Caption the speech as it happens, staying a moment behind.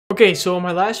Okay, so in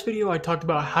my last video, I talked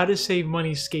about how to save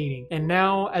money skating. And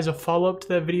now, as a follow-up to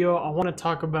that video, I want to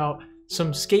talk about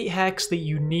some skate hacks that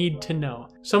you need to know.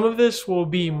 Some of this will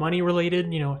be money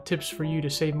related, tips for you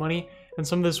to save money. And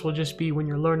some of this will just be when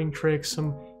you're learning tricks,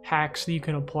 some hacks that you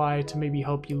can apply to maybe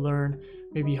help you learn,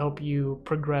 maybe help you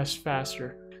progress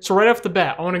faster. So right off the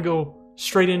bat, I want to go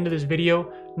straight into this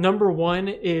video. Number one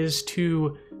is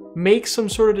to make some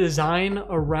sort of design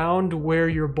around where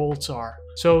your bolts are.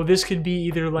 So this could be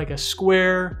either like a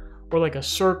square or like a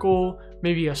circle,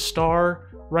 maybe a star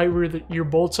right where your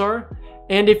bolts are.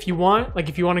 And if you want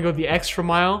to go the extra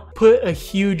mile, put a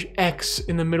huge X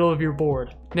in the middle of your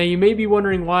board. Now you may be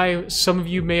wondering why. Some of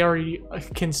you may already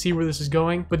can see where this is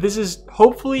going, but this is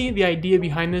hopefully the idea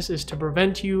behind this is to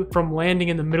prevent you from landing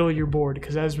in the middle of your board,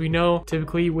 because as we know,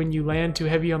 typically when you land too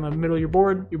heavy on the middle of your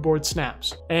board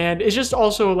snaps. And it's just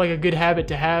also like a good habit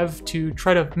to have to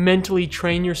try to mentally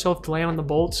train yourself to land on the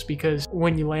bolts, because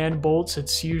when you land bolts,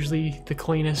 it's usually the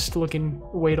cleanest looking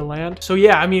way to land. So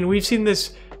yeah, I mean, we've seen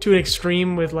this to an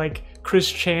extreme with like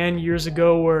Chris Chan years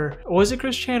ago, or was it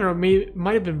Chris Chan, or it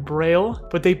might have been Braille,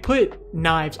 but they put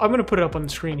knives. I'm gonna put it up on the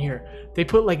screen here. They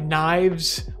put like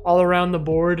knives all around the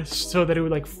board so that it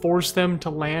would like force them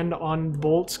to land on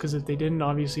bolts, because if they didn't,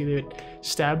 obviously they would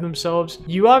stab themselves.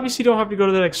 You obviously don't have to go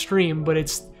to that extreme, but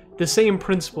it's the same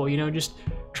principle, just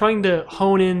trying to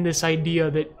hone in this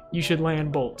idea that you should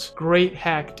land bolts. Great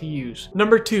hack to use.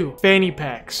 Number two, fanny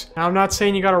packs. Now, I'm not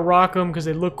saying you gotta rock them because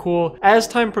they look cool. As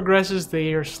time progresses,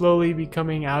 they are slowly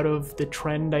becoming out of the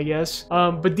trend, I guess.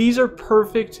 But these are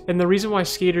perfect, and the reason why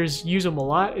skaters use them a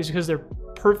lot is because they're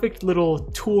perfect little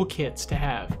toolkits to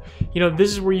have.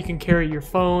 This is where you can carry your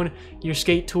phone, your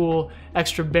skate tool,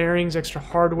 extra bearings, extra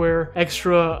hardware,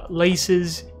 extra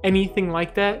laces, anything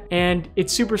like that. And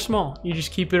it's super small. You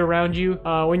just keep it around you.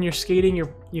 When you're skating,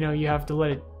 you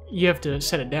have to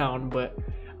set it down, but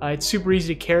it's super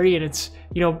easy to carry. And it's,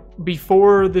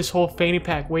 before this whole fanny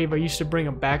pack wave, I used to bring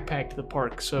a backpack to the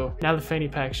park. So now the fanny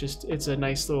pack's it's a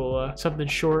nice little, something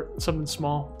short, something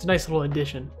small. It's a nice little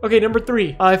addition. Okay, number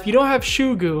three, if you don't have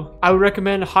shoe glue, I would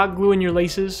recommend hot gluing your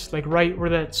laces, like right where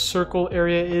that circle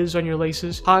area is on your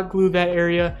laces. Hot glue that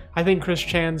area. I think Chris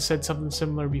Chan said something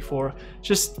similar before.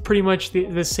 Just pretty much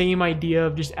the same idea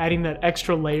of just adding that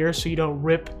extra layer so you don't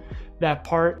rip that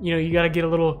part. You got to get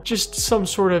just some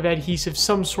sort of adhesive,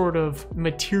 some sort of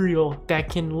material that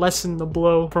can lessen the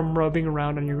blow from rubbing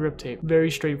around on your grip tape.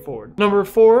 Very straightforward. Number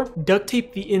four, duct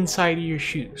tape the inside of your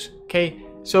shoes. Okay,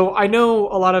 so I know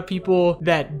a lot of people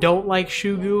that don't like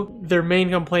shoe goo. Their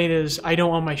main complaint is, I don't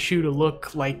want my shoe to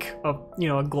look like a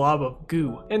glob of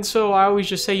goo. And so I always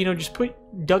just say, just put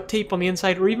duct tape on the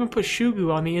inside, or even put shoe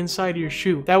goo on the inside of your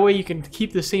shoe. That way you can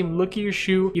keep the same look of your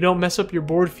shoe, you don't mess up your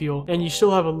board feel, and you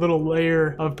still have a little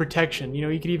layer of protection. You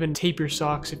could even tape your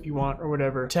socks if you want, or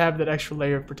whatever, to have that extra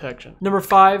layer of protection. Number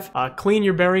five, clean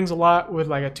your bearings a lot with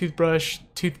like a toothbrush,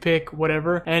 toothpick,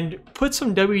 whatever, and put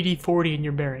some WD-40 in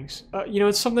your bearings.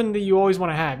 It's something that you always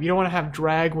want to have. You don't want to have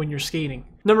drag when you're skating.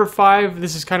 Number five,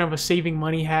 this is kind of a saving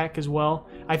money hack as well.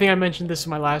 I think I mentioned this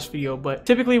in my last video, but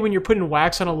typically when you're putting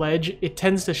wax on a ledge, it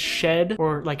tends to shed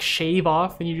or like shave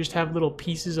off, and you just have little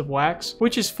pieces of wax,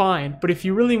 which is fine. But if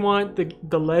you really want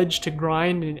the ledge to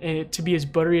grind and it to be as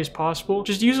buttery as possible,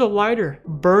 just use a lighter.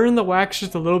 Burn the wax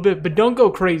just a little bit, but don't go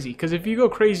crazy, because if you go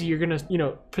crazy, you're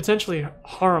gonna, potentially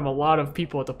harm a lot of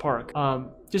people at the park.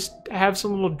 Just have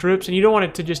some little drips, and you don't want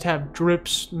it to just have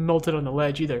drips melted on the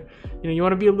ledge either. You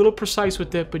want to be a little precise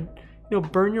with it, but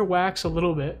burn your wax a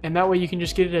little bit, and that way you can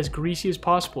just get it as greasy as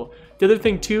possible. The other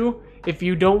thing too, if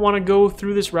you don't want to go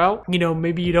through this route,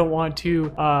 maybe you don't want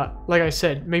to, like I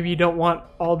said, maybe you don't want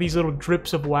all these little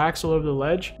drips of wax all over the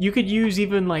ledge. You could use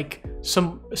even like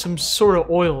some sort of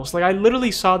oils. Like I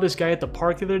literally saw this guy at the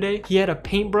park the other day. He had a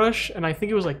paintbrush, and I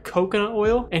think it was like coconut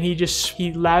oil, and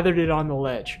he lathered it on the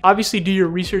ledge. Obviously do your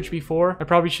research before. I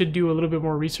probably should do a little bit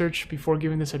more research before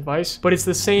giving this advice, but it's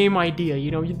the same idea.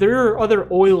 There are other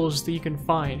oils that you can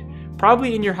find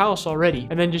probably in your house already,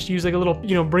 and then just use like a little,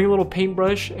 bring a little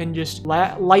paintbrush and just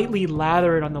lightly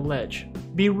lather it on the ledge.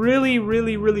 Be really,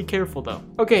 really, really careful though.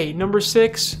 Okay, number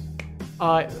six,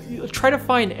 try to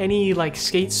find any like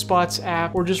skate spots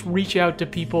app, or just reach out to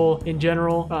people in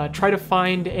general. Try to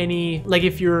find any, like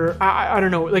if you're, I don't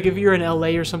know, like if you're in LA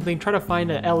or something, try to find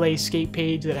an LA skate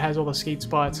page that has all the skate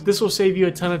spots. This will save you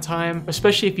a ton of time,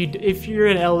 especially if you're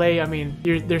in LA. I mean,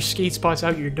 there's skate spots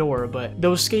out your door, but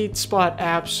those skate spot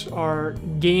apps are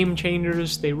game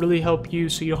changers. They really help you,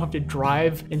 so you don't have to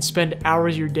drive and spend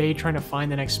hours of your day trying to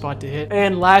find the next spot to hit.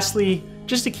 And lastly,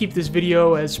 just to keep this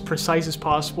video as precise as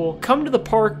possible, come to the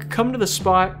park, come to the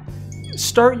spot,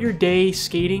 start your day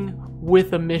skating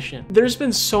with a mission. There's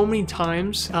been so many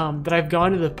times that I've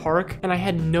gone to the park and I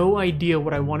had no idea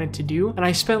what I wanted to do, and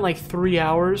I spent like 3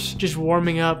 hours just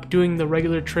warming up, doing the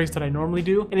regular tricks that I normally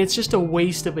do, and it's just a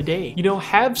waste of a day. You know,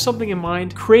 have something in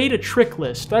mind, create a trick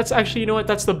list. That's actually, you know what,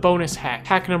 that's the bonus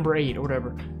hack number 8 or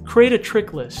whatever. Create a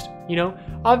trick list. You know,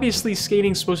 obviously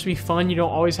skating's supposed to be fun. You don't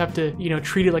always have to, you know,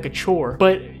 treat it like a chore.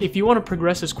 But if you want to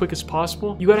progress as quick as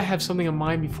possible, you got to have something in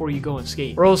mind before you go and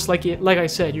skate. Or else, like I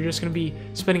said, you're just going to be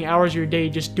spending hours of your day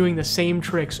just doing the same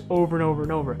tricks over and over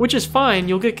and over, which is fine.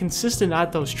 You'll get consistent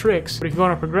at those tricks. But if you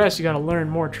want to progress, you got to learn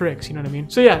more tricks. You know what I mean?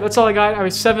 So yeah, that's all I got. I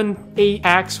was 7, 8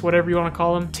 hacks, whatever you want to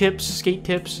call them, tips, skate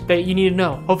tips that you need to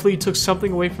know. Hopefully you took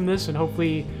something away from this, and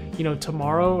hopefully, you know,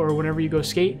 tomorrow or whenever you go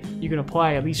skate, you can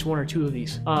apply at least 1 or 2 of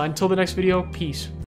these. Until the next video, peace.